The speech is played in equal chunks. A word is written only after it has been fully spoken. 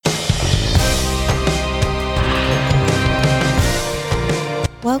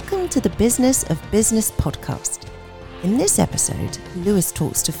Welcome to the Business of Business podcast. In this episode, Lewis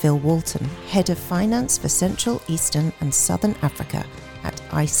talks to Phil Walton, Head of Finance for Central, Eastern and Southern Africa at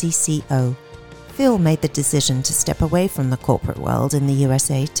ICCO. Phil made the decision to step away from the corporate world in the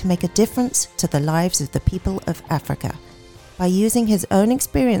USA to make a difference to the lives of the people of Africa. By using his own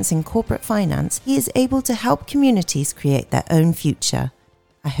experience in corporate finance, he is able to help communities create their own future.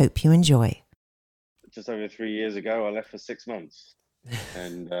 I hope you enjoy. Just over 3 years ago, I left for 6 months,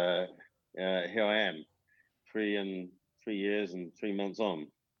 and here I am, 3 years and 3 months on.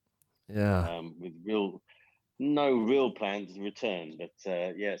 With no real plan to return, but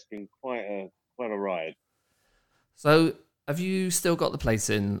it's been quite a ride. So, have you still got the place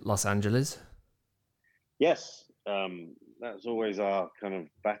in Los Angeles? Yes, that's always our kind of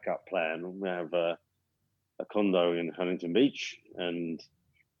backup plan. We have a condo in Huntington Beach, and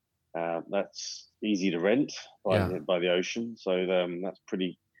that's easy to rent by the ocean, so that's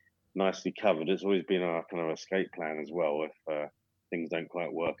pretty nicely covered. It's always been our kind of escape plan as well if things don't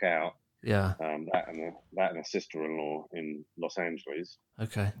quite work out. That and a sister-in-law in Los Angeles.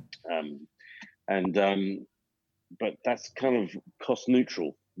 Okay. But that's kind of cost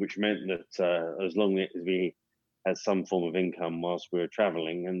neutral, which meant that as long as we had some form of income whilst we were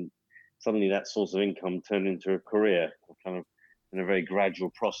traveling, and suddenly that source of income turned into a career, kind of in a very gradual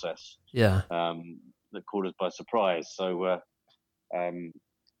process. That caught us by surprise. So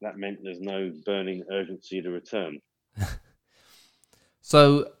that meant there's no burning urgency to return.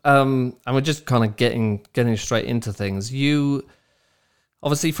 So, and we're just kind of getting straight into things. You,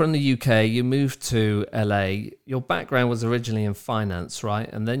 obviously from the UK, you moved to LA. Your background was originally in finance,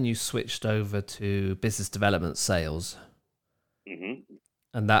 right? And then you switched over to business development sales. Mm-hmm.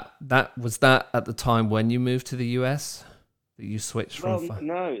 And that was that at the time when you moved to the US? That you switched from?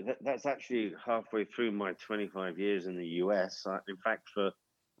 No, that's actually halfway through my 25 years in the US. In fact, for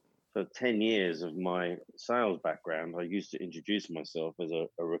 10 years of my sales background, I used to introduce myself as a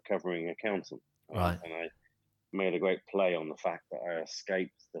recovering accountant. Right. And I made a great play on the fact that I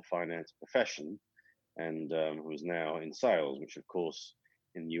escaped the finance profession and was now in sales, which of course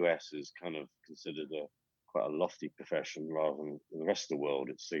in the US is kind of considered quite a lofty profession, rather than in the rest of the world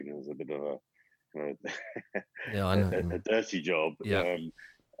it's seen as a bit of a dirty job. I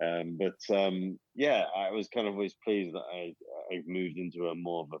was kind of always pleased that I've moved into a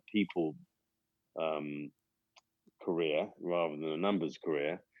more of a people career rather than a numbers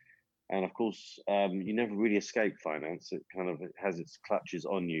career. And of course, you never really escape finance. It has its clutches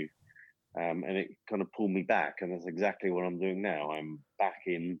on you, and it kind of pulled me back. And that's exactly what I'm doing now. I'm back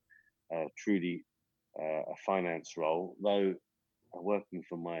in truly a finance role, though working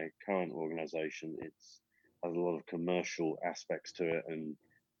for my current organization, has a lot of commercial aspects to it and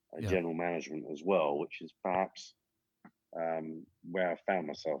general management as well, which is perhaps where I found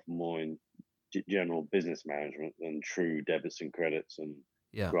myself more in general business management than true debits and credits and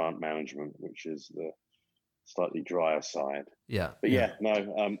grant management, which is the slightly drier side.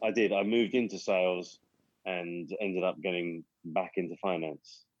 I did. I moved into sales and ended up getting back into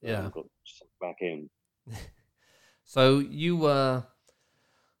finance. Got back in. So you were,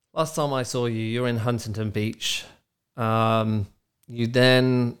 last time I saw you, you were in Huntington Beach. You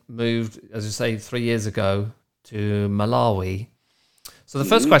then moved, as you say, 3 years ago to Malawi. So the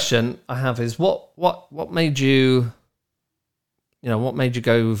first question I have is, what made you, what made you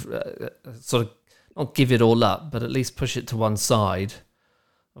go sort of not give it all up, but at least push it to one side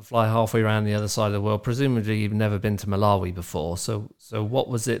and fly halfway around the other side of the world? Presumably you've never been to Malawi before. So what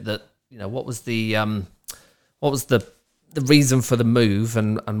was it that, what was the reason for the move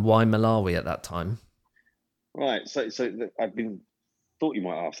and why Malawi at that time? Right. So thought you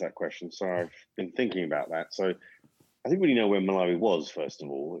might ask that question. So I've been thinking about that. So I didn't really know where Malawi was, first of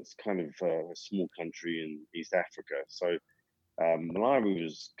all. It's kind of a small country in East Africa. So Malawi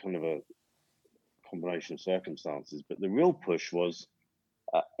was kind of a combination of circumstances, but the real push was,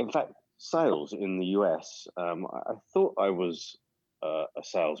 in fact, sales in the US. I thought I was a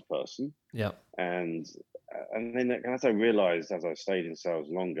salesperson. And then as I realized, as I stayed in sales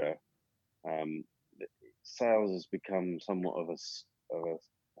longer, sales has become somewhat of a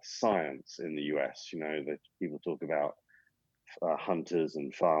science in the US. That people talk about hunters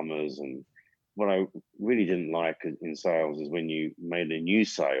and farmers, and what I really didn't like in sales is when you made a new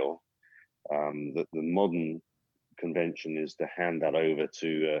sale, that the modern convention is to hand that over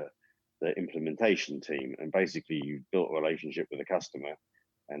to the implementation team, and basically you built a relationship with the customer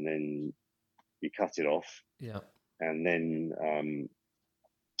and then you cut it off, and then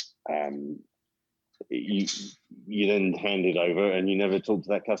you then hand it over and you never talk to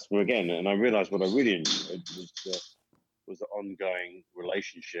that customer again. And I realized what I really enjoyed was the ongoing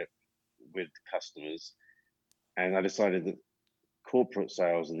relationship with customers. And I decided that corporate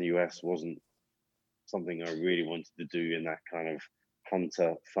sales in the US wasn't something I really wanted to do in that kind of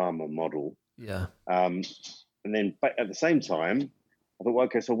hunter-farmer model. Yeah. And then, but at the same time, I thought, well,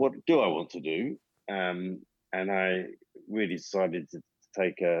 okay, so what do I want to do? And I really decided to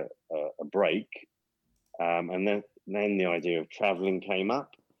take a break. And then the idea of traveling came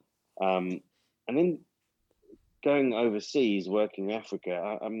up. And then going overseas, working in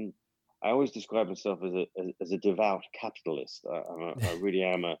Africa, I always describe myself as a devout capitalist. I really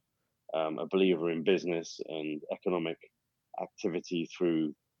am a believer in business and economic activity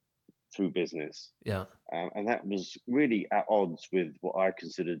through business. Yeah. And that was really at odds with what I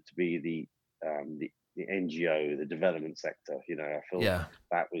considered to be the NGO, the development sector. You know, I felt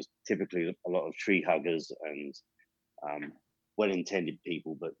that was typically a lot of tree huggers and well-intended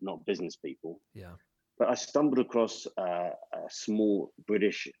people, but not business people. Yeah. But I stumbled across a small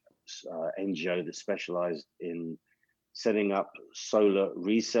British NGO that specialized in setting up solar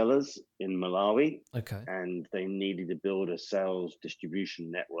resellers in Malawi. Okay. And they needed to build a sales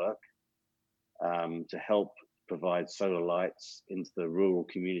distribution network to help provide solar lights into the rural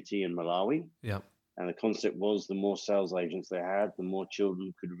community in Malawi. Yeah. And the concept was the more sales agents they had, the more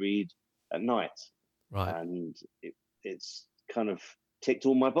children could read at night. Right. And it's kind of ticked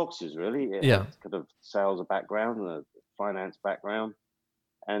all my boxes, really. It Yeah. had kind of sales background and a finance background.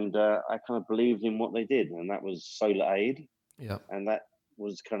 And I kind of believed in what they did. And that was solar aid. Yeah. And that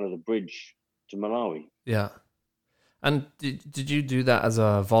was kind of the bridge to Malawi. Yeah. And did you do that as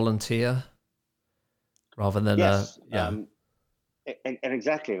a volunteer rather than yes, and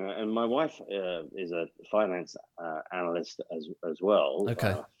exactly. And my wife is a finance analyst as well.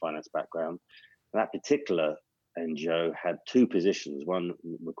 Okay. Finance background. That particular NGO had two positions: one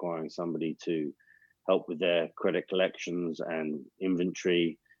requiring somebody to help with their credit collections and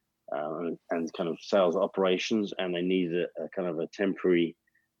inventory and kind of sales operations, and they needed a kind of a temporary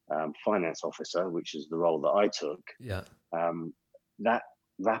finance officer, which is the role that I took. Yeah. That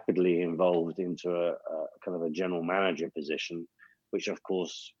rapidly evolved into a kind of a general manager position, which of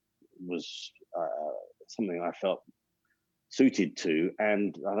course was something I felt suited to,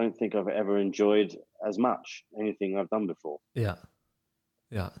 and I don't think I've ever enjoyed as much anything I've done before. Yeah.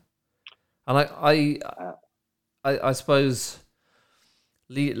 Yeah. And I suppose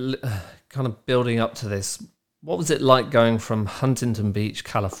kind of building up to this, what was it like going from Huntington Beach,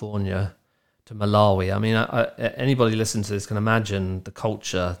 California to Malawi? I mean, anybody listening to this can imagine the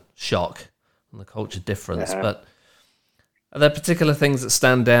culture shock and the culture difference, but are there particular things that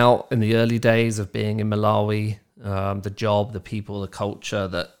stand out in the early days of being in Malawi, the job, the people, the culture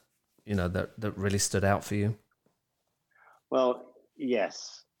that, you know, that really stood out for you? Well,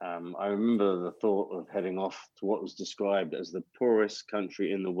 yes. I remember the thought of heading off to what was described as the poorest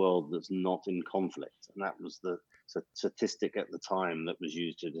country in the world that's not in conflict. And that was the statistic at the time that was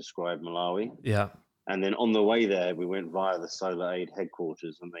used to describe Malawi. Yeah. And then on the way there, we went via the Solar Aid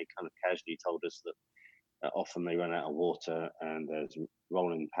headquarters, and they kind of casually told us that often they run out of water and there's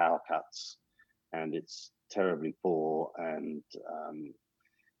rolling power cuts and it's terribly poor. And,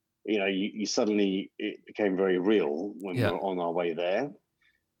 you know, you suddenly, it became very real when we were on our way there.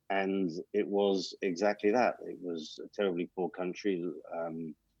 And it was exactly that. It was a terribly poor country,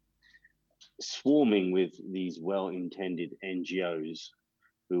 swarming with these well-intended NGOs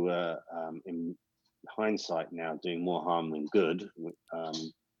who were, in hindsight now, doing more harm than good.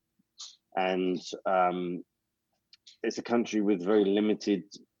 And it's a country with very limited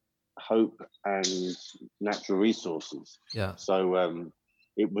hope and natural resources. Yeah. So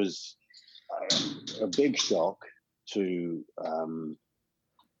it was a big shock to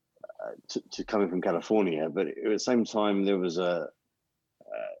coming from California, but at the same time there was a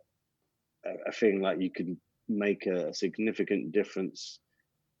feeling like you could make a significant difference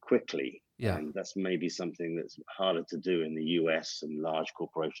quickly. Yeah. And that's maybe something that's harder to do in the US and large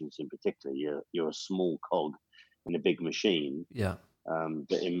corporations in particular. You're a small cog in a big machine. Yeah.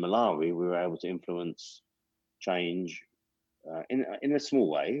 But in Malawi, we were able to influence change in a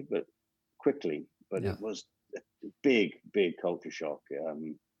small way, but quickly. But it was a big culture shock.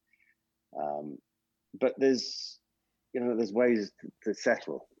 But there's ways to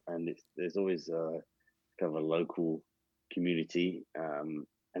settle, and there's always kind of a local community.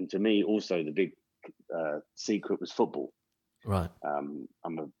 And to me, also the big secret was football. Right.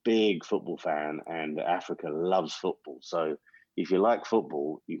 I'm a big football fan, and Africa loves football. So if you like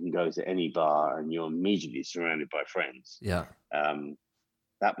football, you can go to any bar and you're immediately surrounded by friends. Yeah.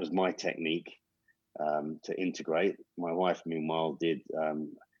 That was my technique to integrate. My wife, meanwhile, did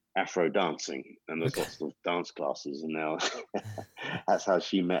Afro dancing, and there's lots of dance classes, and now that's how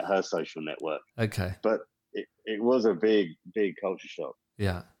she met her social network. Okay. But it was a big culture shock.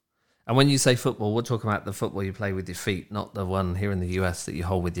 Yeah. And when you say football, we're talking about the football you play with your feet, not the one here in the US that you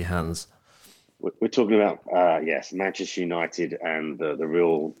hold with your hands. We're talking about yes, Manchester United and the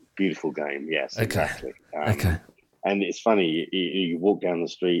real beautiful game. Yes, Okay. exactly. Okay. And it's funny, you walk down the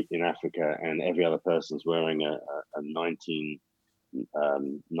street in Africa, and every other person's wearing a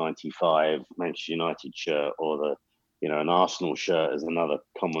 1995 Manchester United shirt, or an Arsenal shirt is another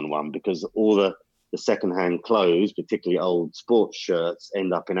common one, because all the secondhand clothes, particularly old sports shirts,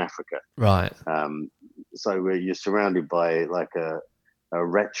 end up in Africa. Right. So you're surrounded by like a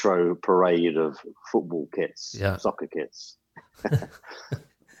retro parade of football kits, soccer kits.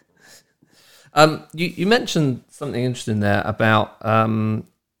 You mentioned something interesting there about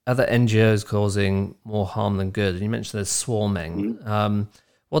other NGOs causing more harm than good, and you mentioned there's swarming. Mm-hmm.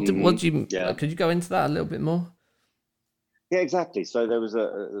 What do you? Could you go into that a little bit more? Yeah, exactly. So there was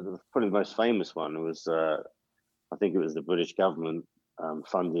probably the most famous one was I think it was the British government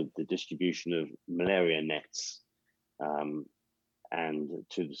funded the distribution of malaria nets and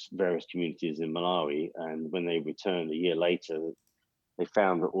to various communities in Malawi. And when they returned a year later, they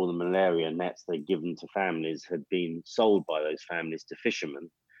found that all the malaria nets they'd given to families had been sold by those families to fishermen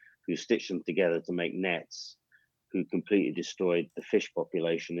who stitched them together to make nets, who completely destroyed the fish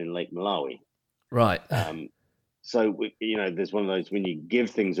population in Lake Malawi. Right. So, there's one of those, when you give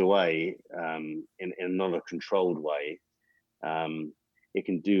things away in not a controlled way, it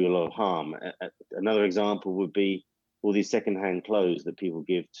can do a lot of harm. Another example would be all these secondhand clothes that people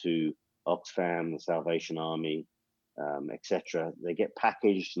give to Oxfam, the Salvation Army, etc. They get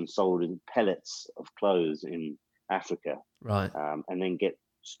packaged and sold in pellets of clothes in Africa, right, and then get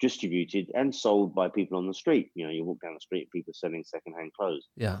distributed and sold by people on the street. You walk down the street, people selling secondhand clothes.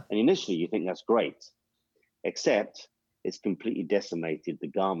 Yeah. And initially, you think that's great, except it's completely decimated the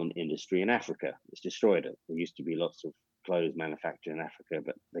garment industry in Africa. It's destroyed it. There used to be lots of clothes manufactured in Africa,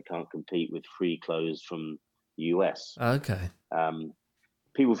 but they can't compete with free clothes from the US. Okay.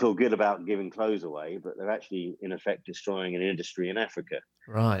 People feel good about giving clothes away, but they're actually, in effect, destroying an industry in Africa.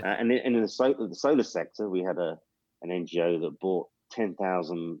 Right. And in the solar sector, we had an NGO that bought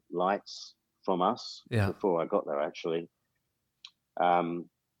 10,000 lights from us before I got there, actually,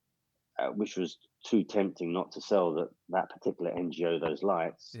 which was too tempting not to sell that particular NGO those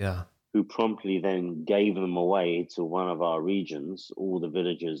lights. Yeah. Who promptly then gave them away to one of our regions, all the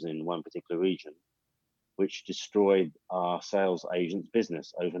villagers in one particular region, which destroyed our sales agent's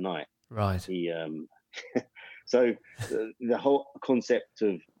business overnight. Right. So the whole concept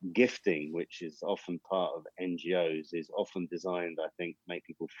of gifting, which is often part of NGOs, is often designed, I think, to make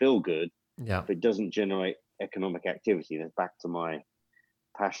people feel good. Yeah. But it doesn't generate economic activity. That's back to my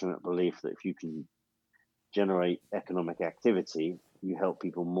passionate belief that if you can generate economic activity, you help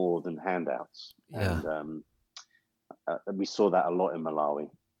people more than handouts. Yeah. And we saw that a lot in Malawi.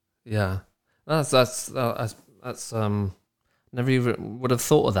 Yeah. That's never even would have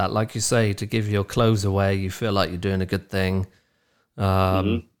thought of that. Like you say, to give your clothes away, you feel like you're doing a good thing.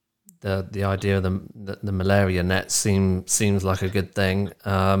 The idea of the malaria net seems like a good thing,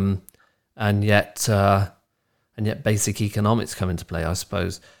 and yet basic economics come into play, I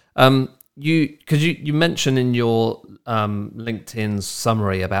suppose. You mentioned in your LinkedIn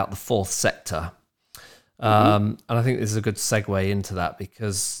summary about the fourth sector, and I think this is a good segue into that,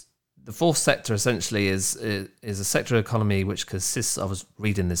 because the fourth sector essentially is a sector economy which consists, I was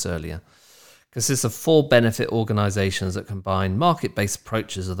reading this earlier, consists of 4 benefit organisations that combine market-based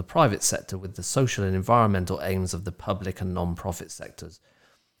approaches of the private sector with the social and environmental aims of the public and non-profit sectors.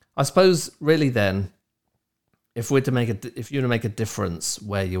 I suppose really then, if you were to make a difference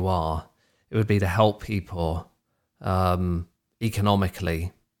where you are, it would be to help people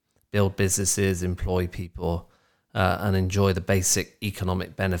economically, build businesses, employ people, and enjoy the basic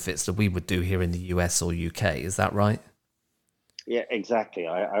economic benefits that we would do here in the US or UK. Is that right? Yeah, exactly.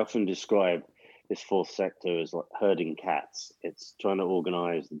 I often describe this fourth sector as like herding cats. It's trying to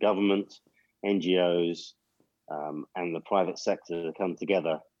organize the government, NGOs, and the private sector to come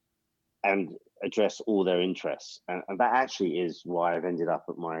together and address all their interests. And that actually is why I've ended up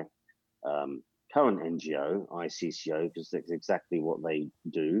at my current NGO, ICCO, because that's exactly what they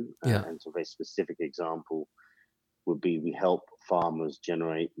do. And so a very specific example would be we help farmers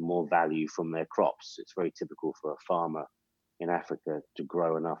generate more value from their crops. It's very typical for a farmer in Africa to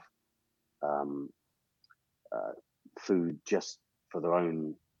grow enough food just for their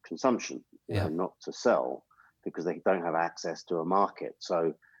own consumption, not to sell, because they don't have access to a market.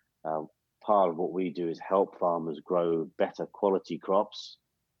 So part of what we do is help farmers grow better quality crops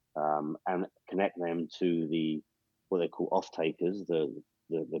and connect them to what they call off takers,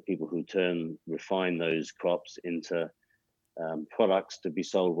 the people who refine those crops into products to be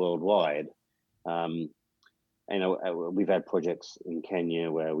sold worldwide. We've had projects in Kenya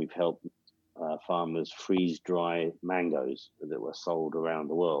where we've helped farmers freeze dry mangoes that were sold around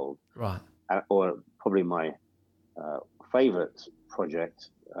the world. Right. Or probably my favorite project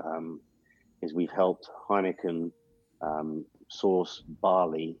is we've helped Heineken source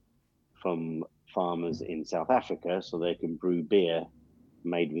barley from farmers in South Africa so they can brew beer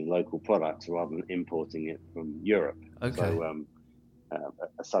made with local products rather than importing it from Europe. Okay. So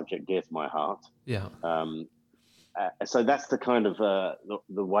a subject dear to my heart. Yeah. So that's the kind of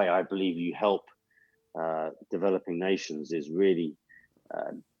the way I believe you help developing nations is really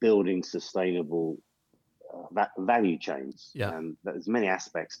building sustainable value chains. Yeah. And there's many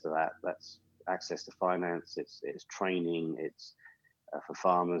aspects to that. That's access to finance, it's training, it's for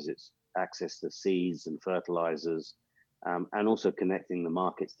farmers, it's access to seeds and fertilizers, and also connecting the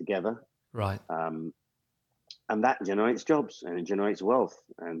markets together. Right. And that generates jobs and it generates wealth.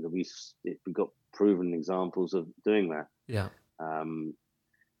 And we've got proven examples of doing that. Yeah.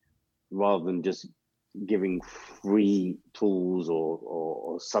 Rather than just giving free tools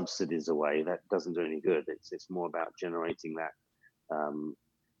or subsidies away, that doesn't do any good. It's more about generating that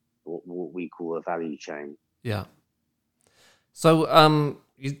what we call a value chain. Yeah. So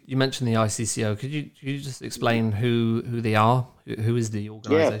you mentioned the ICCO. Could you just explain who they are? Who is the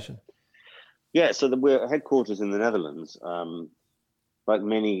organization? Yeah. So we're headquarters in the Netherlands. Like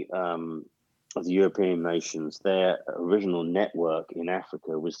many of the European nations, their original network in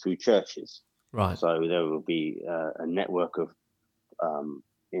Africa was through churches. Right. So there will be a network of,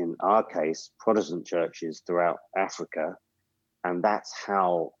 in our case, Protestant churches throughout Africa. And that's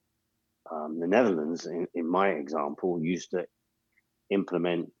how the Netherlands, in my example, used to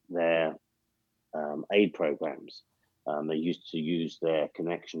implement their aid programs. They used to use their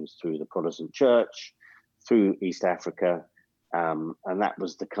connections through the Protestant church, through East Africa, and that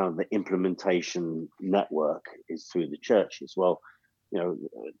was the kind of the implementation network is through the churches. Well,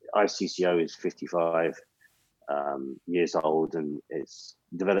 ICCO is 55 years old, and it's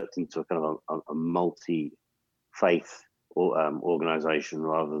developed into a kind of a multi-faith organization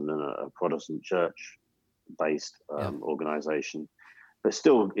rather than a Protestant church-based organization. But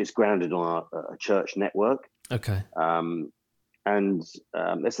still, it's grounded on a church network. Okay. And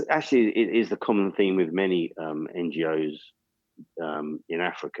it is the common theme with many NGOs in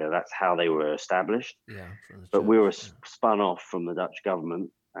Africa. That's how they were established. Yeah. But we were spun off from the Dutch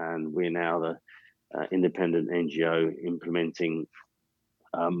government, and we're now the independent NGO implementing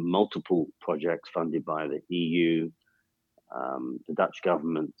multiple projects funded by the EU, the Dutch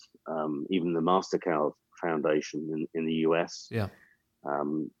government, even the MasterCard Foundation in the US. Yeah.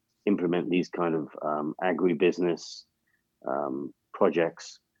 Implement these kind of agribusiness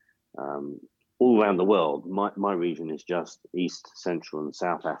projects all around the world. My region is just East, Central, and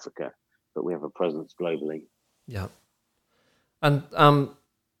South Africa, but we have a presence globally. Yeah. And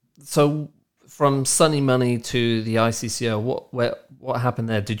so from Sunny Money to the ICCO, what happened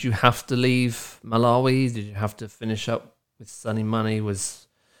there? Did you have to leave Malawi? Did you have to finish up with Sunny Money?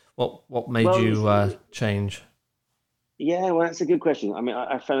 What made you change? Yeah, well, that's a good question. I mean,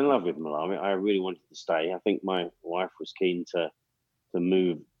 I fell in love with Malawi. I really wanted to stay. I think my wife was keen to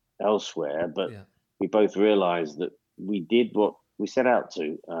move elsewhere, but we both realized that we did what we set out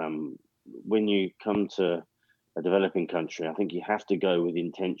to. When you come to a developing country, I think you have to go with the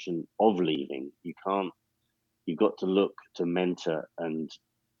intention of leaving. You've got to look to mentor and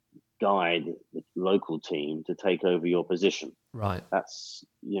guide the local team to take over your position. Right. That's,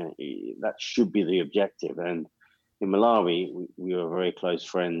 that should be the objective. And in Malawi, we were very close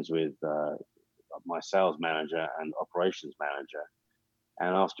friends with my sales manager and operations manager.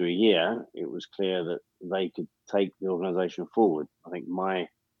 And after a year, it was clear that they could take the organization forward. I think my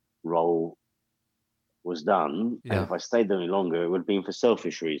role was done. Yeah. And if I stayed there any longer, it would have been for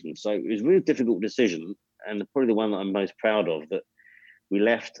selfish reasons. So it was a really difficult decision. And probably the one that I'm most proud of, that we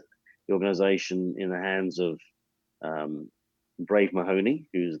left the organization in the hands of Brave Mahoney,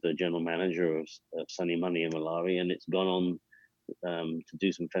 who's the general manager of Sunny Money in Malawi, and it's gone on to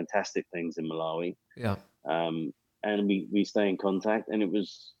do some fantastic things in Malawi. Yeah. And we stay in contact, and it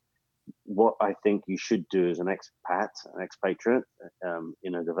was what I think you should do as an expatriate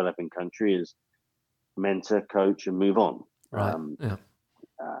in a developing country is mentor, coach, and move on. Right.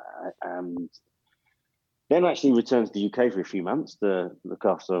 And then actually returned to the UK for a few months to look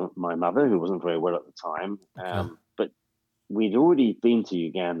after my mother, who wasn't very well at the time. Okay. But we'd already been to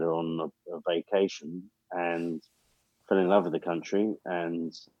Uganda on a vacation and fell in love with the country.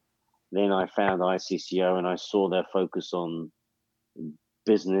 And then I found ICCO, and I saw their focus on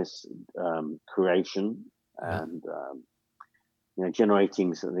business creation and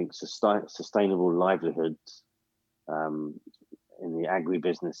generating, I think, sustainable livelihoods in the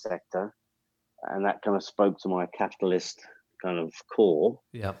agribusiness sector, and that kind of spoke to my capitalist kind of core.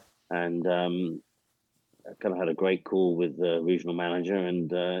 Yeah. And I kind of had a great call with the regional manager, and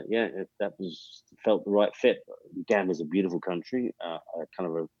that felt the right fit. Uganda is a beautiful country. I kind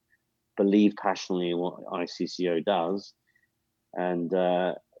of believe passionately in what ICCO does, and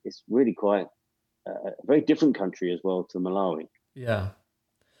it's really quite a very different country as well to Malawi. Yeah.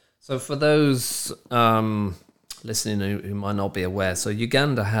 So for those listening who might not be aware, so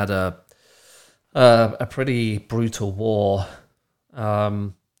Uganda had a pretty brutal war,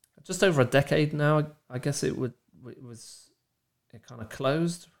 just over a decade now. I guess it kind of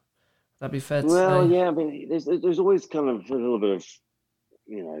closed. Would that be fair to say? Well, yeah. I mean, there's always kind of a little bit of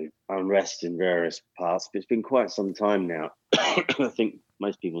unrest in various parts, but it's been quite some time now. I think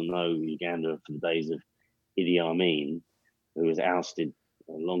most people know Uganda from the days of Idi Amin, who was ousted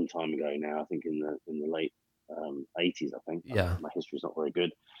a long time ago now. I think in the late 80s. I think. Yeah. My history's not very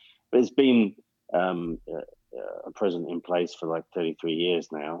good, but it's been a president in place for like 33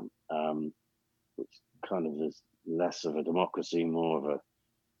 years now, which kind of is less of a democracy, more of a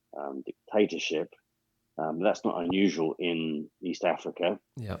dictatorship. That's not unusual in East Africa.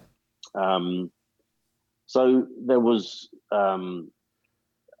 Yeah. So there was a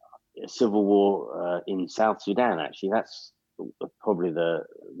civil war in South Sudan. Actually, that's probably the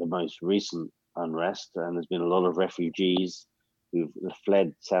most recent unrest, and there's been a lot of refugees who've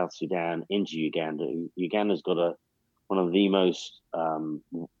fled South Sudan into Uganda. Uganda's got one of the most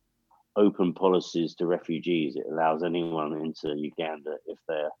open policies to refugees. It allows anyone into Uganda if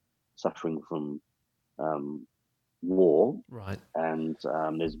they're suffering from war. Right. And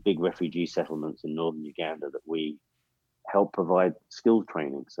there's big refugee settlements in northern Uganda that we help provide skills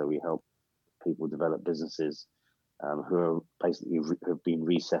training. So we help people develop businesses who are basically have been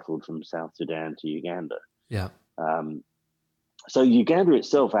resettled from South Sudan to Uganda. Yeah. So Uganda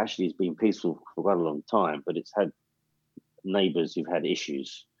itself actually has been peaceful for quite a long time, but it's had neighbors who've had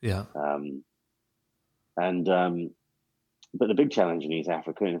issues. Yeah. But the big challenge in East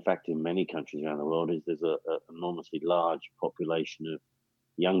Africa, and in fact in many countries around the world, is there's an enormously large population of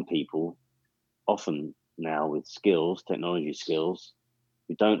young people, often now with skills, technology skills,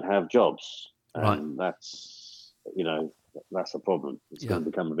 who don't have jobs. Right. And that's a problem. It's going to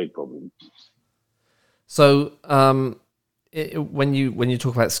become a big problem. So when you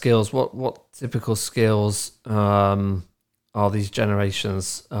talk about skills, what typical skills are these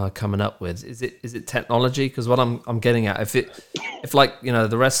generations coming up with? Is it technology? Because what I'm getting at, if like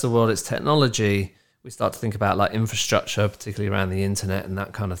the rest of the world it's technology, we start to think about like infrastructure, particularly around the internet and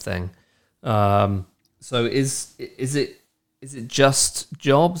that kind of thing. So is it just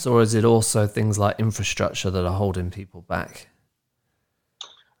jobs, or is it also things like infrastructure that are holding people back?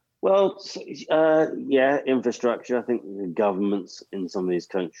 Well, infrastructure. I think the governments in some of these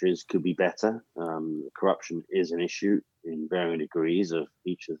countries could be better. Corruption is an issue in varying degrees of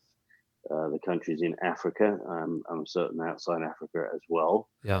each of the countries in Africa. I'm certain outside Africa as well.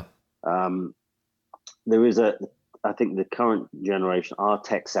 Yeah. There is I think the current generation are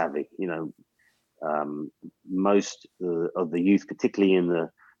tech savvy. Most of the youth, particularly in the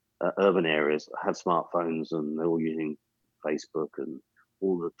urban areas, have smartphones, and they're all using Facebook and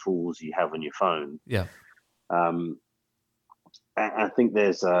all the tools you have on your phone. Yeah. I think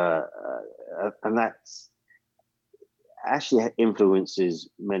there's and that's actually influences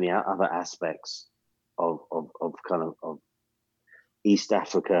many other aspects of East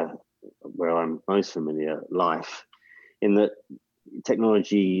Africa, where I'm most familiar, life, in that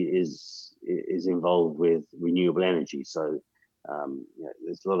technology is involved with renewable energy. So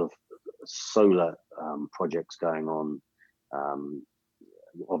there's a lot of solar projects going on.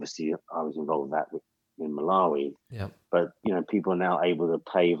 Obviously, I was involved with that in Malawi. Yeah. But people are now able to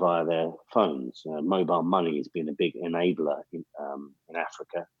pay via their phones. Mobile money has been a big enabler in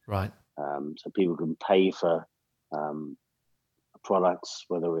Africa. Right. So people can pay for products,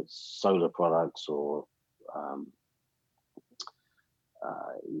 whether it's solar products or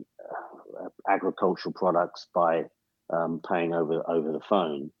agricultural products, by paying over the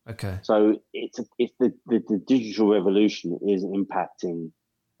phone. Okay. So it's the digital revolution is impacting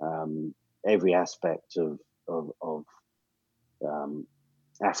every aspect of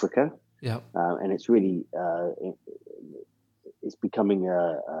Africa. Yeah. And it's really it's becoming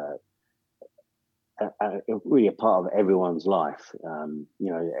really a part of everyone's life.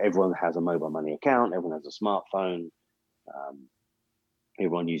 Everyone has a mobile money account. Everyone has a smartphone.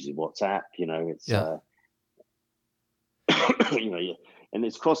 everyone uses WhatsApp. It's Yeah. and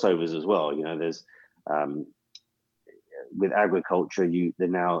it's crossovers as well. There's with agriculture, they're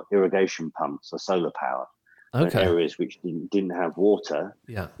now irrigation pumps are solar powered. So Okay. areas which didn't have water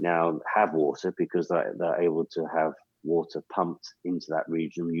Yeah. now have water because they're able to have water pumped into that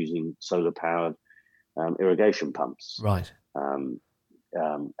region using solar powered irrigation pumps. Right. And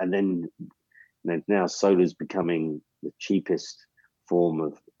then now solar is becoming the cheapest form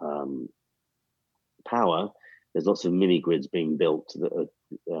of power. There's lots of mini grids being built that are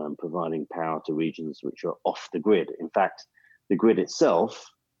providing power to regions which are off the grid. In fact, the grid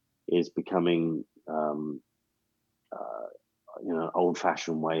itself is becoming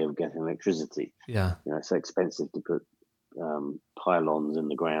old-fashioned way of getting electricity. Yeah. It's so expensive to put pylons in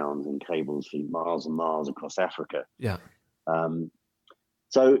the ground and cables for miles and miles across Africa. Yeah.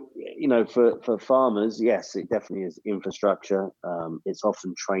 So, for farmers, yes, it definitely is infrastructure. It's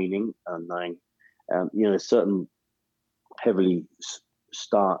often training and knowing, certain heavily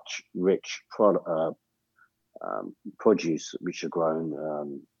starch-rich produce which are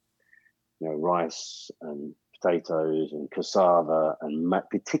grown, rice and potatoes and cassava and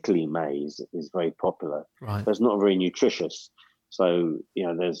particularly maize is very popular. Right. But it's not very nutritious. So,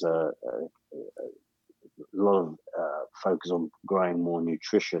 there's a lot of focus on growing more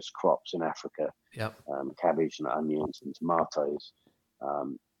nutritious crops in Africa. Yeah. Cabbage and onions and tomatoes,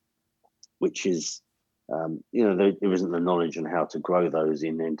 which is, there isn't the knowledge on how to grow those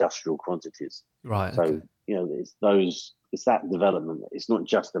in industrial quantities. Right. So, okay. It's that development. It's not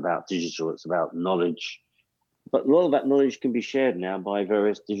just about digital, it's about knowledge. But a lot of that knowledge can be shared now by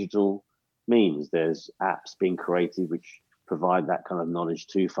various digital means. There's apps being created which provide that kind of knowledge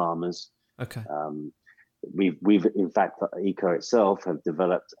to farmers. Okay. We've in fact, Eco itself have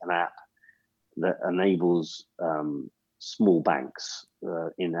developed an app that enables small banks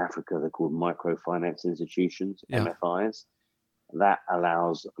in Africa. They're called microfinance institutions, Yeah. MFIs. That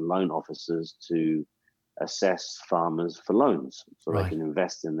allows loan officers to assess farmers for loans, so Right. they can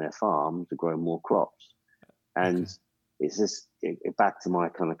invest in their farm to grow more crops. And Okay. it's this back to my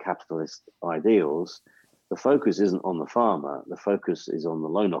kind of capitalist ideals. The focus isn't on the farmer. The focus is on the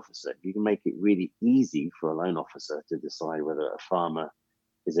loan officer. You can make it really easy for a loan officer to decide whether a farmer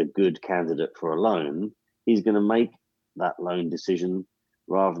is a good candidate for a loan. He's going to make that loan decision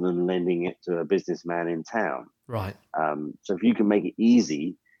rather than lending it to a businessman in town. Right. So if you can make it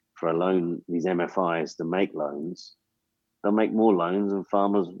easy for these MFIs to make loans, they'll make more loans and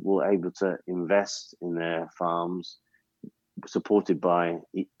farmers will be able to invest in their farms, supported by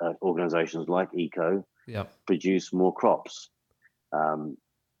organizations like Eco, Yeah. produce more crops. And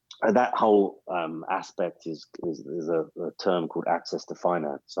that whole aspect is a term called access to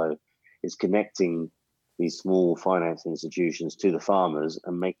finance. So it's connecting these small finance institutions to the farmers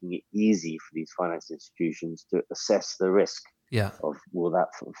and making it easy for these finance institutions to assess the risk. Yeah. Of will that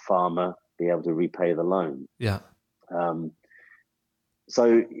farmer be able to repay the loan? Yeah.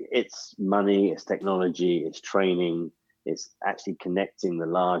 So it's money, it's technology, it's training, it's actually connecting the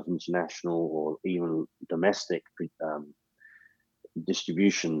large international or even domestic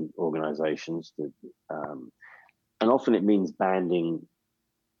distribution organizations. And often it means banding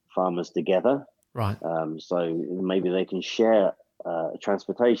farmers together. Right. So maybe they can share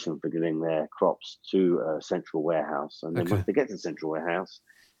transportation for getting their crops to a central warehouse. And then once they get to the central warehouse,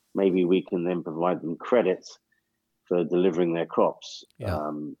 maybe we can then provide them credit for delivering their crops,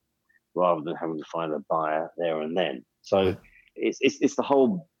 rather than having to find a buyer there and then. So Right. it's the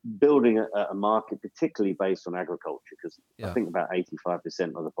whole building a market, particularly based on agriculture, because I think about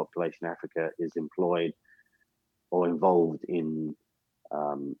 85% of the population in Africa is employed or involved in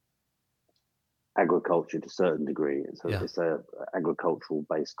agriculture to a certain degree. So it's a agricultural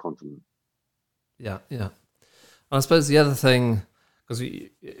based continent. Yeah. Yeah. And I suppose the other thing, because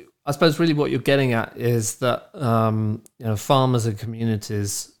I suppose really what you're getting at is that farmers and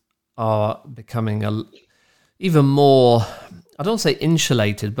communities are becoming even more, I don't say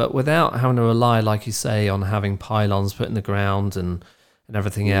insulated, but without having to rely, like you say, on having pylons put in the ground and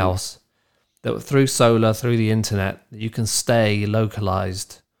everything else, that through solar, through the internet, you can stay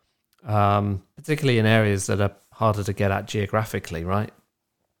localized, particularly in areas that are harder to get at geographically, right?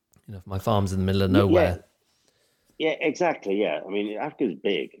 If my farm's in the middle of nowhere. Yeah, exactly. Yeah. I mean, Africa's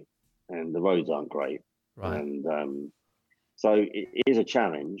big and the roads aren't great. Right. And so it is a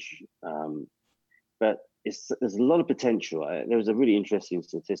challenge, but there's a lot of potential. There was a really interesting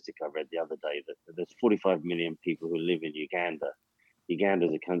statistic I read the other day that there's 45 million people who live in Uganda. Uganda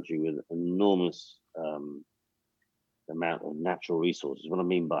is a country with enormous amount of natural resources. What I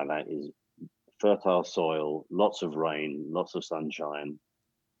mean by that is fertile soil, lots of rain, lots of sunshine,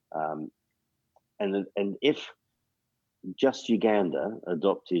 And if just Uganda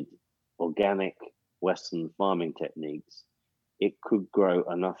adopted organic Western farming techniques, it could grow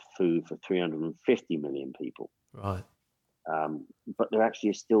enough food for 350 million people. Right. But they're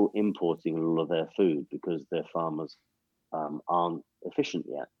actually still importing a lot of their food because their farmers aren't efficient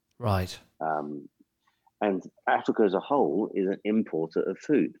yet. Right. And Africa as a whole is an importer of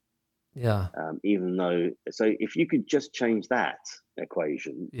food. Yeah. Even though, so if you could just change that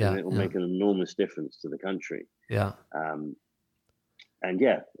equation, then it will make an enormous difference to the country. Yeah.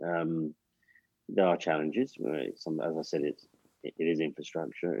 There are challenges. As I said, it is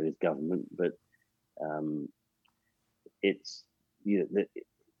infrastructure, it is government, but it's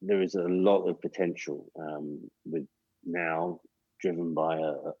there is a lot of potential with now driven by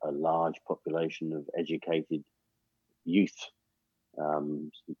a large population of educated youth,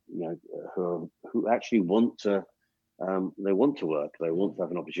 who actually want to they want to work, they want to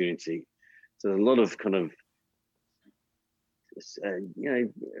have an opportunity. So there's a lot of kind of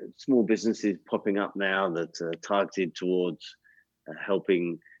small businesses popping up now that are targeted towards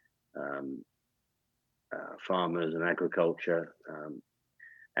helping farmers and agriculture,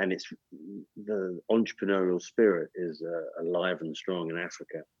 and it's the entrepreneurial spirit is alive and strong in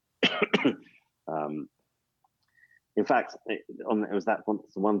Africa. In fact, it was the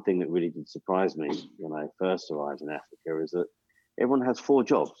one thing that really did surprise me when I first arrived in Africa, is that everyone has 4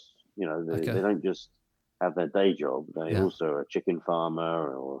 jobs. They don't just have their day job. They also are a chicken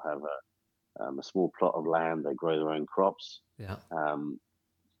farmer or have a small plot of land. They grow their own crops. Yeah.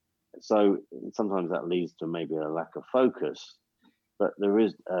 So sometimes that leads to maybe a lack of focus, but there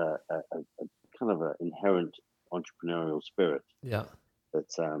is a kind of an inherent entrepreneurial spirit. Yeah. That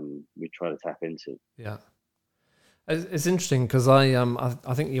we try to tap into. Yeah. It's interesting because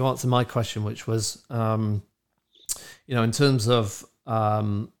I think you answered my question, which was, in terms of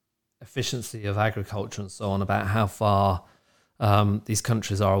efficiency of agriculture and so on, about how far these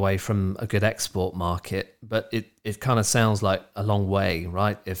countries are away from a good export market. But it kind of sounds like a long way,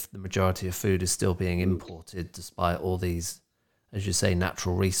 right? If the majority of food is still being imported, despite all these, as you say,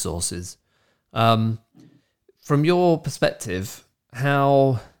 natural resources. From your perspective,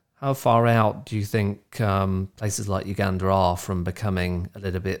 how far out do you think places like Uganda are from becoming a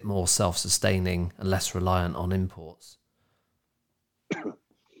little bit more self-sustaining and less reliant on imports?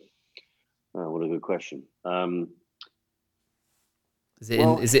 Oh, what a good question. Is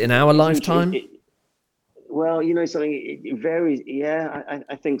it in our lifetime? Well, something, it varies. Yeah,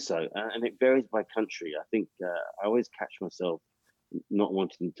 I think so. And it varies by country. I think I always catch myself not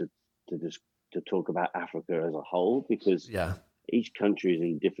wanting to talk about Africa as a whole, because each country is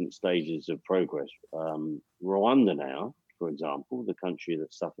in different stages of progress. Rwanda now, for example, the country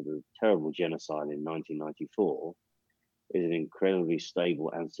that suffered a terrible genocide in 1994, is an incredibly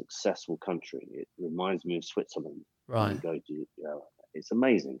stable and successful country. It reminds me of Switzerland. Right. You go to, it's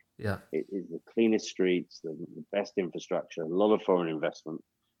amazing. Yeah. It is the cleanest streets, the best infrastructure, a lot of foreign investment.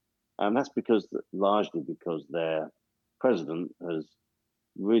 And that's largely because their president has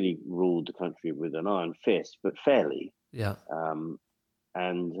really ruled the country with an iron fist, but fairly. Yeah.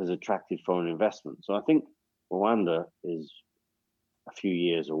 And has attracted foreign investment. So I think Rwanda is a few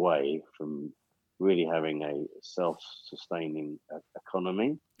years away from really having a self-sustaining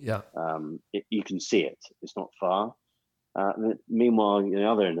economy. Yeah. You can see it. It's not far. Meanwhile, on the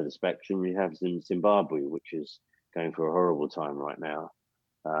other end of the spectrum, we have Zimbabwe, which is going through a horrible time right now.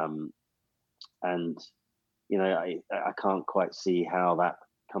 And I can't quite see how that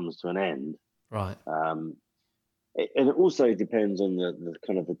comes to an end. Right. And it also depends on the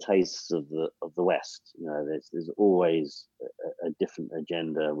kind of the tastes of the West. There's always a different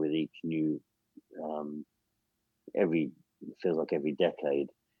agenda with each new. It feels like every decade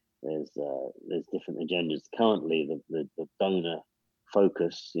there's different agendas. Currently, the donor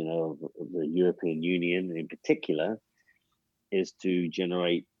focus, of the European Union in particular, is to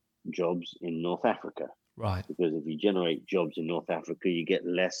generate jobs in North Africa. Right. Because if you generate jobs in North Africa, you get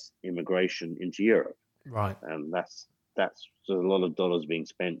less immigration into Europe. Right. And that's so a lot of dollars being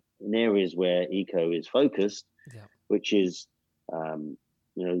spent in areas where eco is focused, which is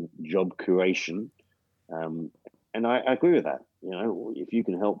job creation. And I agree with that. If you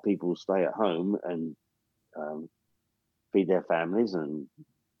can help people stay at home and feed their families and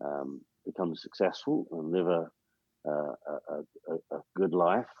become successful and live a good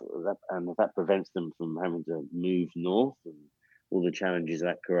life, and if that prevents them from having to move north and all the challenges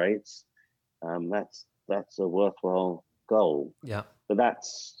that creates, that's a worthwhile goal. Yeah. But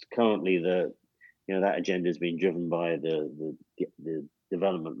that's currently that agenda is being driven by the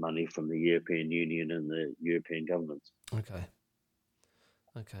development money from the European Union and the European governments. Okay.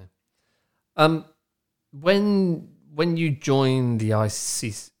 Okay. When you joined the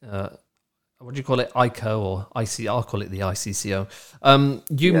IC, what do you call it, ICO or IC? I'll call it the ICCO.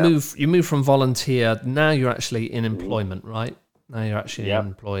 You move from volunteer. Now you're actually in employment, right? Now you're actually an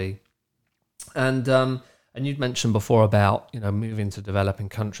employee. And you'd mentioned before about moving to developing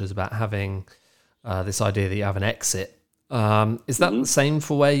countries, about having this idea that you have an exit. Is that the same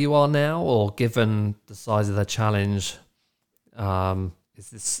for where you are now, or given the size of the challenge? Is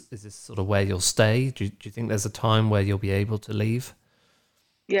this sort of where you'll stay? Do you think there's a time where you'll be able to leave?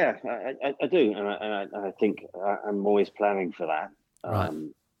 Yeah, I do, and I think I'm always planning for that. Right.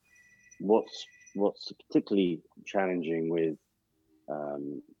 What's particularly challenging with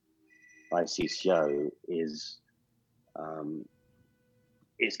ICCO is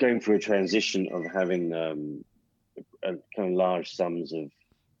it's going through a transition of having a kind of large sums of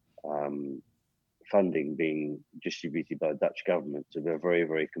funding being distributed by the Dutch government to a very,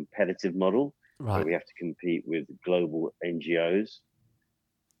 very competitive model, where we have to compete with global NGOs.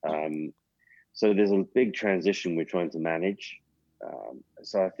 So there's a big transition we're trying to manage.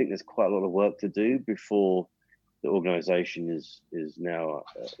 So I think there's quite a lot of work to do before the organization is now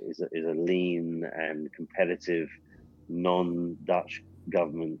a lean and competitive, non-Dutch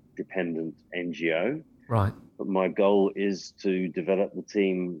government dependent NGO. Right. But my goal is to develop the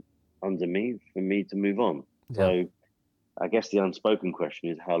team under me for me to move on. Yeah. So I guess the unspoken question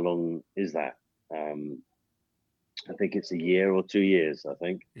is, how long is that? I think it's a year or 2 years, I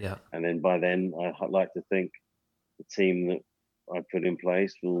think. Yeah. And then by then, I'd like to think the team that I put in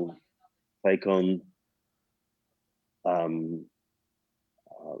place will take on kind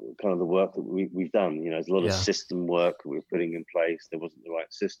of the work that we've done. There's a lot of system work that we're putting in place. There wasn't the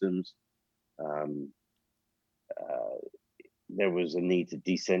right systems. There was a need to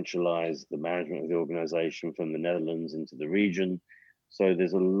decentralize the management of the organization from the Netherlands into the region. So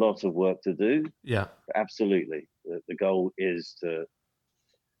there's a lot of work to do. Yeah, absolutely. The goal is to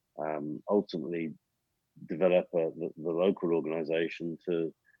ultimately develop the local organization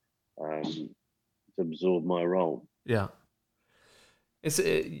to absorb my role. Yeah.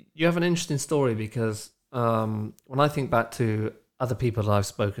 You have an interesting story, because when I think back to other people that I've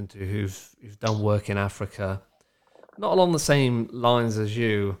spoken to who've done work in Africa, not along the same lines as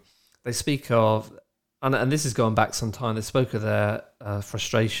you, they speak of, and this is going back some time, they spoke of their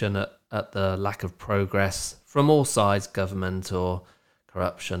frustration at the lack of progress from all sides, government or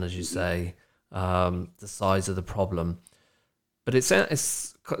corruption, as you say, the size of the problem. But it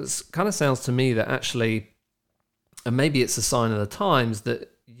kind of sounds to me that actually, and maybe it's a sign of the times,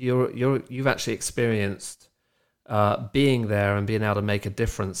 that you've actually experienced being there and being able to make a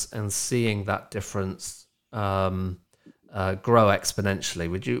difference and seeing that difference grow exponentially.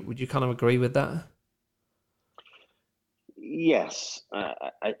 Would you kind of agree with that? Yes,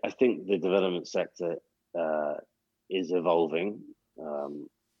 I think the development sector is evolving.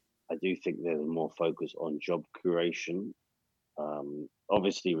 I do think there's more focus on job creation,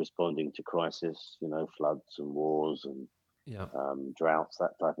 obviously responding to crisis, floods and wars and droughts,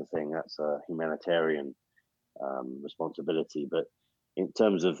 that type of thing. That's a humanitarian responsibility. But in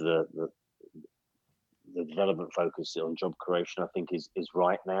terms of the development focus on job creation, I think is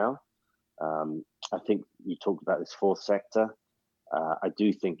right now. I think you talked about this fourth sector. I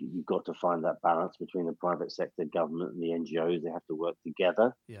do think you've got to find that balance between the private sector, government, and the NGOs. They have to work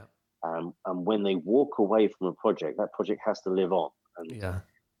together. Yeah. And when they walk away from a project, that project has to live on. And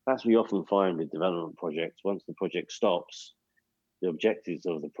that's what we often find with development projects. Once the project stops, the objectives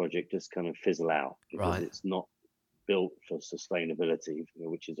of the project just kind of fizzle out, because it's not built for sustainability,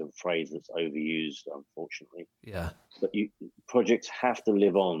 which is a phrase that's overused, unfortunately. Yeah. But projects have to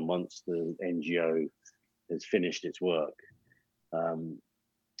live on once the NGO has finished its work. And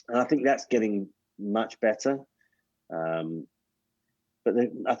I think that's getting much better. But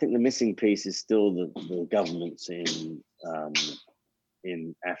I think the missing piece is still the governments in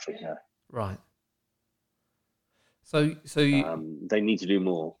Africa. Right. So they need to do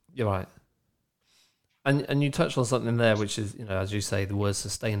more. You're right. And you touched on something there, which is, as you say, the word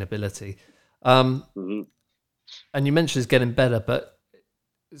sustainability. And you mentioned it's getting better, but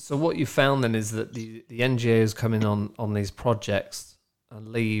so what you found then is that the NGOs come in on these projects and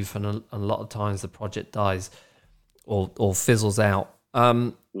leave, and a lot of times the project dies or fizzles out.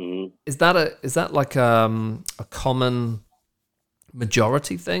 Is that like a common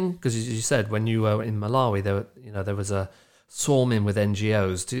majority thing? Because as you said, when you were in Malawi, there was a swarming with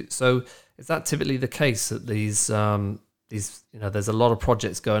NGOs. So is that typically the case that these there's a lot of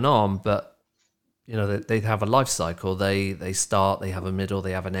projects going on, but they have a life cycle. They start, they have a middle,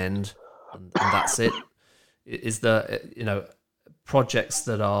 they have an end, and that's it. Is there projects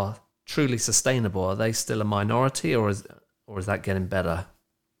that are truly sustainable, are they still a minority, or is that getting better?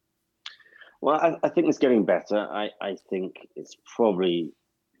 Well, I think it's getting better. I think it's probably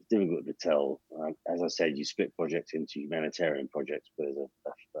difficult to tell. As I said, you split projects into humanitarian projects, but there's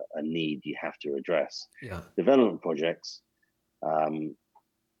a need you have to address. Yeah. Development projects, I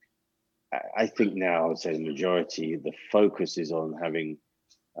think now I would say the majority, the focus is on having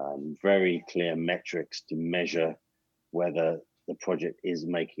very clear metrics to measure whether the project is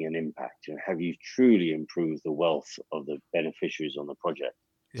making an impact. Have you truly improved the wealth of the beneficiaries on the project?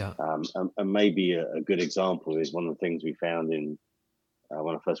 Yeah. And maybe a good example is one of the things we found in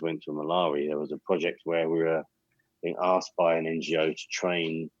when I first went to Malawi. There was a project where we were being asked by an NGO to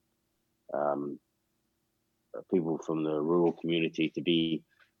train people from the rural community to be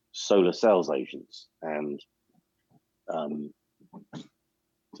solar sales agents, and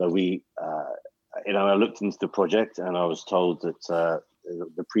so we, I looked into the project, and I was told that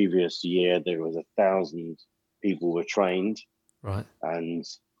the previous year there was 1,000 people were trained, right? And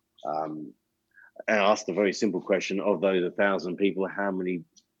I asked a very simple question: of those 1,000 people, how many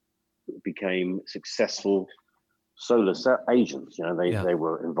became successful solar agents? They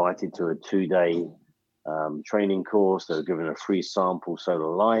were invited to a 2-day training course. They were given a free sample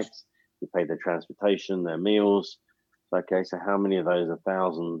solar light. We paid their transportation, their meals. Okay, so how many of those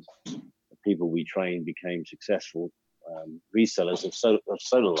 1,000 people we trained became successful resellers of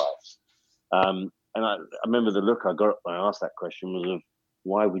solar lights? And I remember the look I got when I asked that question was of,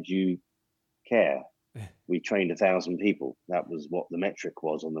 why would you care? We trained 1,000 people. That was what the metric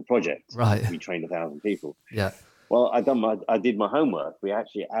was on the project. Right. We trained 1,000 people. Yeah. Well, I did my homework. We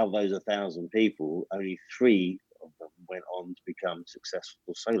actually, out of those 1,000 people, only 3 of them went on to become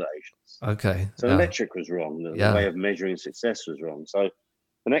successful solar agents. Okay. So the metric was wrong. The way of measuring success was wrong. So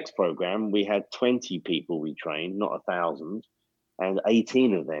the next program, we had 20 people we trained, not 1,000, and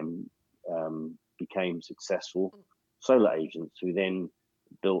 18 of them became successful solar agents who then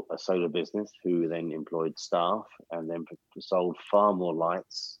built a solar business, who then employed staff, and then sold far more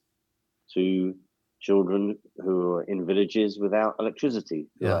lights to children who are in villages without electricity,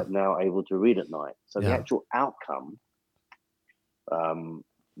 who are now able to read at night. So the actual outcome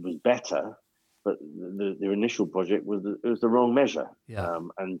was better, but the initial project was the wrong measure.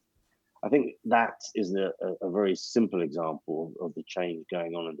 And I think that is a very simple example of the change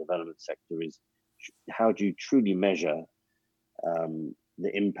going on in the development sector. Is how do you truly measure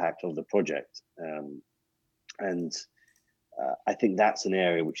the impact of the project? And I think that's an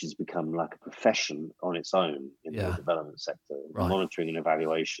area which has become like a profession on its own in the development sector, monitoring and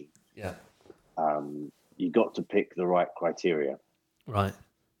evaluation. You've got to pick the right criteria. Right.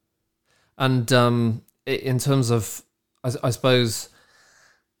 And in terms of, I suppose,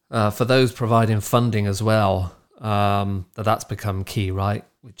 for those providing funding as well, that's become key, right?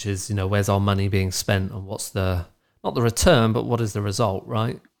 Which is, where's our money being spent, and what's not the return, but what is the result,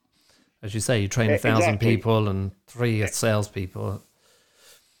 right? As you say, you train 1,000 people and 3 salespeople.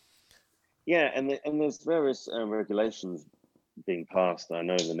 Yeah, and there's various regulations being passed. I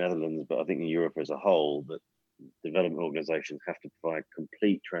know in the Netherlands, but I think in Europe as a whole, that development organizations have to provide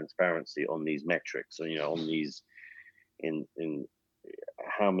complete transparency on these metrics. So, on these, in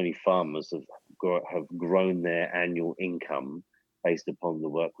how many farmers have grown their annual income based upon the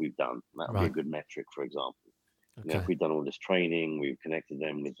work we've done. That would be a good metric, for example. Okay. If we've done all this training, we've connected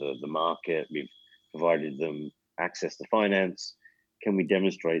them with the market, we've provided them access to finance, can we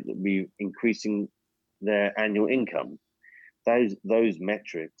demonstrate that we're increasing their annual income? Those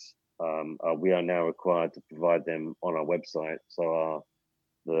metrics we are now required to provide them on our website, so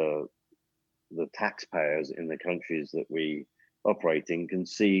the taxpayers in the countries that we operate in can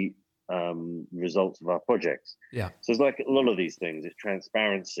see results of our projects. Yeah. So it's like a lot of these things. It's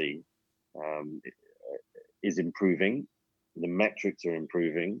transparency is improving, the metrics are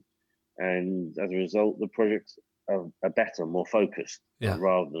improving, and as a result, the projects are better, more focused,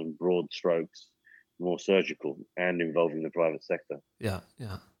 rather than broad strokes, more surgical and involving the private sector. Yeah.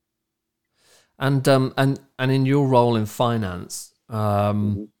 And in your role in finance,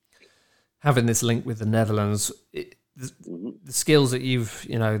 having this link with the Netherlands, the skills that you've,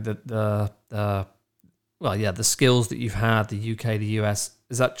 the skills that you've had, the UK, the US,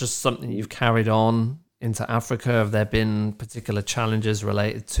 is that just something you've carried on into Africa? Have there been particular challenges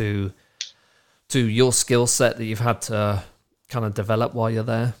related to your skill set that you've had to kind of develop while you're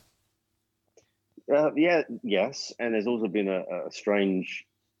there? Yes, and there's also been a strange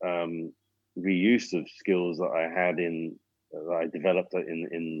reuse of skills that I had that I developed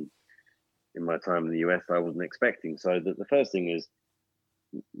in my time in the US I wasn't expecting. So the first thing is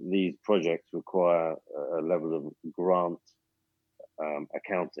these projects require a level of grant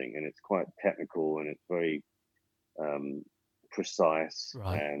accounting, and it's quite technical and it's very precise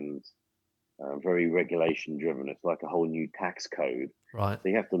Right. and very regulation driven. It's like a whole new tax code. Right. So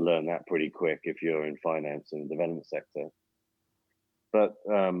you have to learn that pretty quick if you're in finance and the development sector. But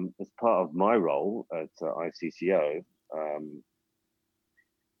as part of my role at ICCO,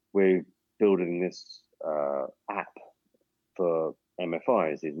 we're building this app for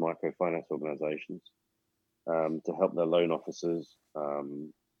MFIs, these microfinance organizations, to help their loan officers,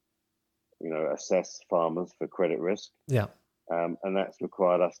 assess farmers for credit risk. Yeah. And that's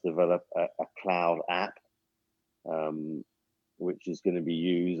required us to develop a cloud app, which is going to be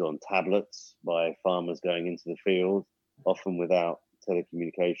used on tablets by farmers going into the field, often without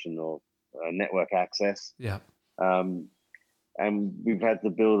telecommunication or network access. Yeah. And we've had to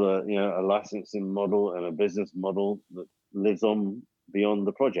build a licensing model and a business model that lives on beyond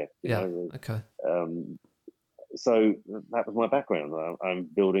the project. Okay. So that was my background. I'm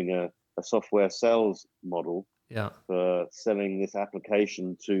building a software sales model for selling this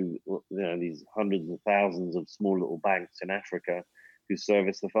application to these hundreds of thousands of small little banks in Africa who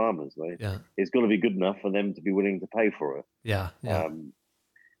service the farmers. It's got to be good enough for them to be willing to pay for it. Yeah.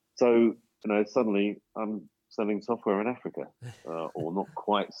 So suddenly I'm selling software in Africa, or not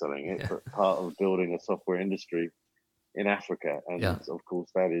quite selling it, but part of building a software industry in Africa. And of course,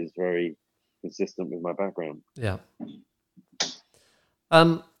 that is very consistent with my background. Yeah.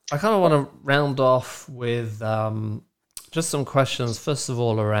 I kind of want to round off with just some questions. First of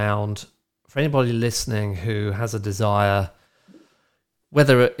all, around for anybody listening who has a desire,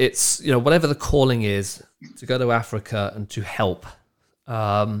 whether it's whatever the calling is, to go to Africa and to help.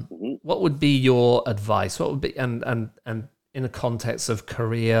 What would be your advice? What would be and in the context of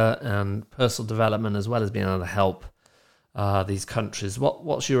career and personal development, as well as being able to help these countries?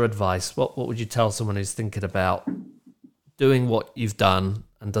 What's your advice? What would you tell someone who's thinking about doing what you've done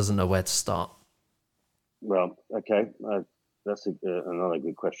and doesn't know where to start? Well, okay, that's another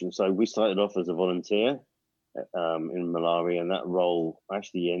good question. So we started off as a volunteer in Malawi, and that role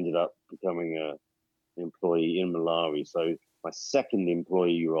actually ended up becoming an employee in Malawi. So my second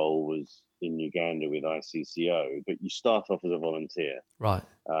employee role was in Uganda with ICCO, but you start off as a volunteer, right?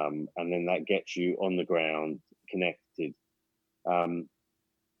 And then that gets you on the ground, connected.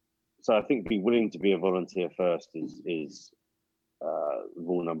 So I think be willing to be a volunteer first is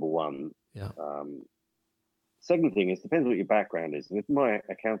rule number one. Yeah. Second thing is, depends what your background is. With my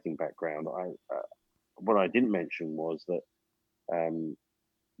accounting background, what I didn't mention was that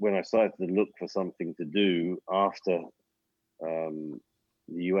when I started to look for something to do after the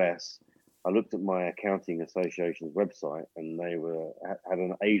US, I looked at my accounting association's website, and they had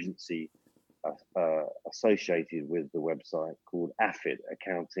an agency associated with the website called AFID,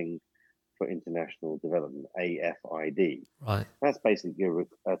 Accounting for International Development, AFID. Right. That's basically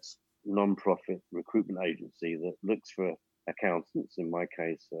a non-profit recruitment agency that looks for accountants, in my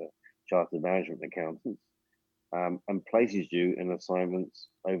case, chartered management accountants, and places you in assignments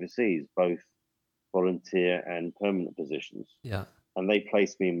overseas, both volunteer and permanent positions. Yeah. And they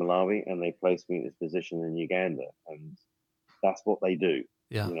placed me in Malawi, and they placed me in this position in Uganda, and that's what they do.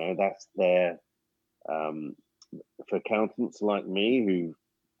 Yeah. That's their for accountants like me who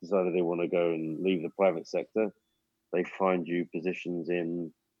decided they want to go and leave the private sector, they find you positions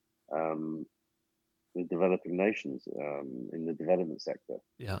in the developing nations, in the development sector.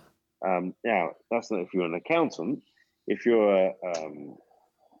 Yeah. Now, that's not if you're an accountant. If you're an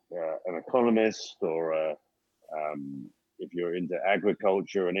economist, or if you're into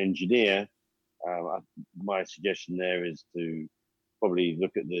agriculture, an engineer, my suggestion there is to probably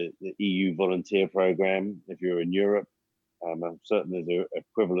look at the EU volunteer program. If you're in Europe, I'm certain there's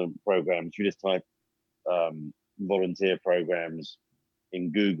equivalent programs. You just type volunteer programs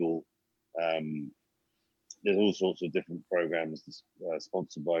in Google. There's all sorts of different programs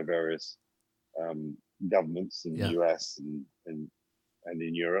sponsored by various governments in the US and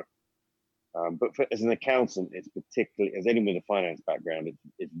in Europe. But as an accountant, it's particularly, as anyone with a finance background,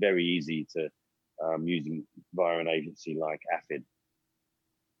 it's very easy to using via an agency like AFID.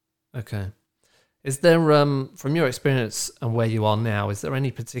 Okay. Is there, from your experience and where you are now, is there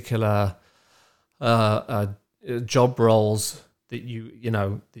any particular job roles that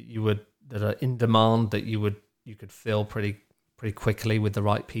that are in demand that you could fill pretty quickly with the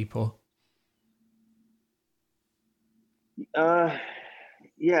right people?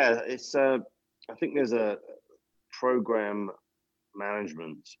 Yeah, it's. I think there's a program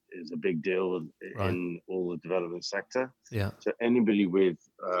management is a big deal in all the development sector. Yeah. So anybody with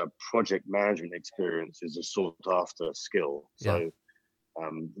project management experience is a sought after skill. So,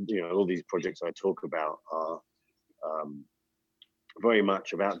 all these projects I talk about are very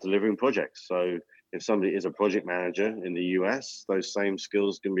much about delivering projects. So if somebody is a project manager in the US, those same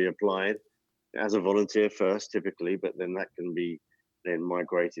skills can be applied as a volunteer first, typically, but then that can be then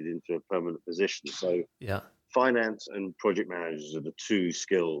migrated into a permanent position. So Yeah. finance and project managers are the two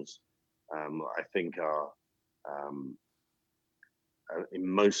skills I think are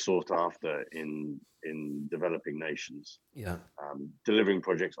most sought after in developing nations. Yeah. Delivering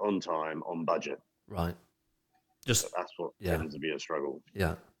projects on time, on budget. Right. So that's what tends to be a struggle.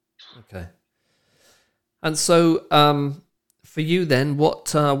 Yeah. Okay. And so, for you then,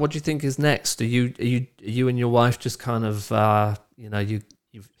 what do you think is next? Are you and your wife just kind of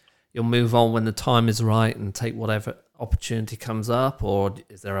you'll move on when the time is right and take whatever opportunity comes up, or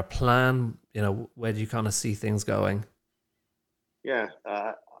is there a plan? Where do you kind of see things going? Yeah,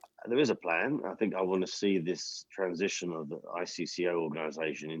 there is a plan. I think I want to see this transition of the ICCO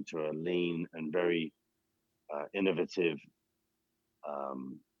organization into a lean and very innovative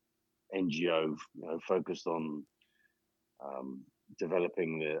NGO, focused on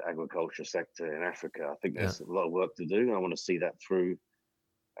developing the agriculture sector in Africa. I think there's a lot of work to do. I want to see that through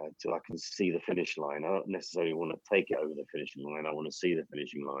till I can see the finish line. I don't necessarily want to take it over the finishing line. I want to see the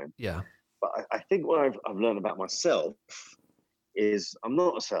finishing line. Yeah. But I think what I've learned about myself is I'm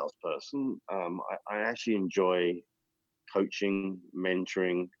not a salesperson. I actually enjoy coaching,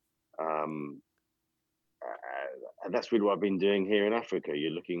 mentoring, and that's really what I've been doing here in Africa.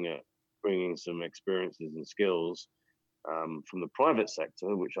 You're looking at bringing some experiences and skills from the private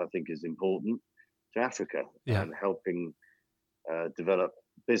sector, which I think is important, to Africa and helping develop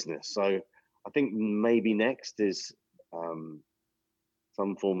business. So I think maybe next is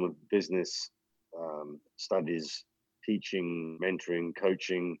some form of business studies, teaching, mentoring,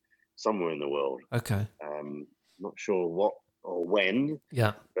 coaching somewhere in the world. Okay. Not sure what or when.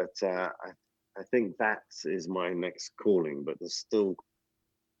 Yeah. But I think that is my next calling. But there's still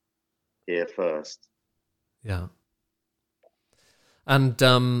here first. Yeah. And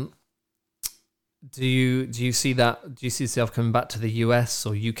do you see that? Do you see yourself coming back to the US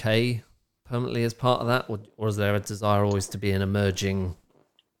or UK permanently as part of that, or is there a desire always to be in emerging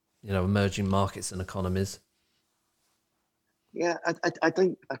markets and economies? Yeah, I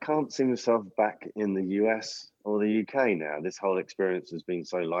think I can't see myself back in the US or the UK now. This whole experience has been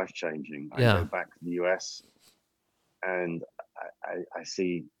so life-changing. I go back to the US and I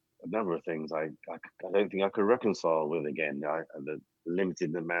see a number of things I don't think I could reconcile with again. The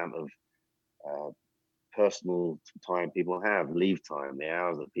limited amount of personal time people have, leave time, the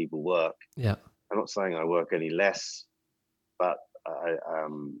hours that people work. Yeah. I'm not saying I work any less, but I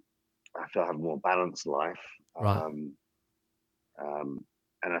feel I have a more balanced life. Right.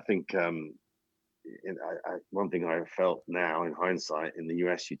 And I think one thing I felt now in hindsight, in the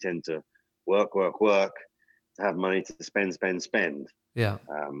US, you tend to work to have money to spend. Yeah.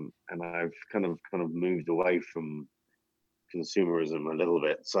 And I've kind of moved away from consumerism a little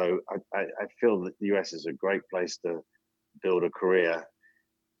bit. So I feel that the US is a great place to build a career,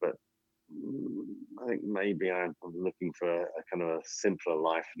 but I think maybe I'm looking for a kind of a simpler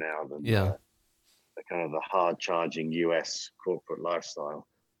life now than the kind of the hard charging US corporate lifestyle.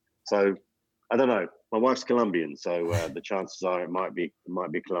 So I don't know. My wife's Colombian, so the chances are it might be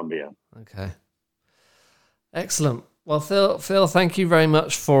Colombia. Okay. Excellent. Well, Phil, thank you very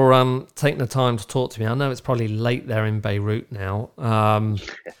much for taking the time to talk to me. I know it's probably late there in Beirut now,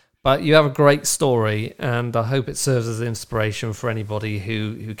 but you have a great story, and I hope it serves as inspiration for anybody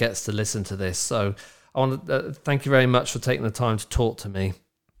who gets to listen to this. So I want to thank you very much for taking the time to talk to me.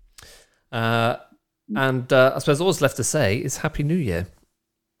 And I suppose all that's left to say is Happy New Year.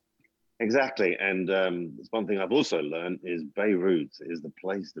 Exactly. And one thing I've also learned is Beirut is the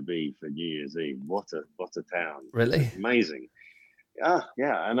place to be for New Year's Eve. What a town. Really? It's amazing.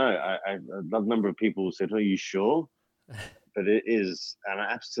 Yeah, I know. A number of people said, are you sure? But it is an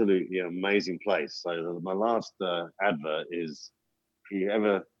absolutely amazing place. So my last advert is, if you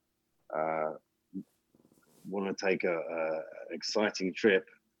ever want to take a exciting trip,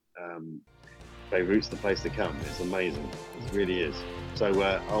 Beirut's the place to come. It's amazing. It really is. So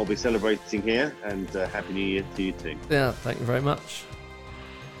I'll be celebrating here, and Happy New Year to you too. Yeah, thank you very much.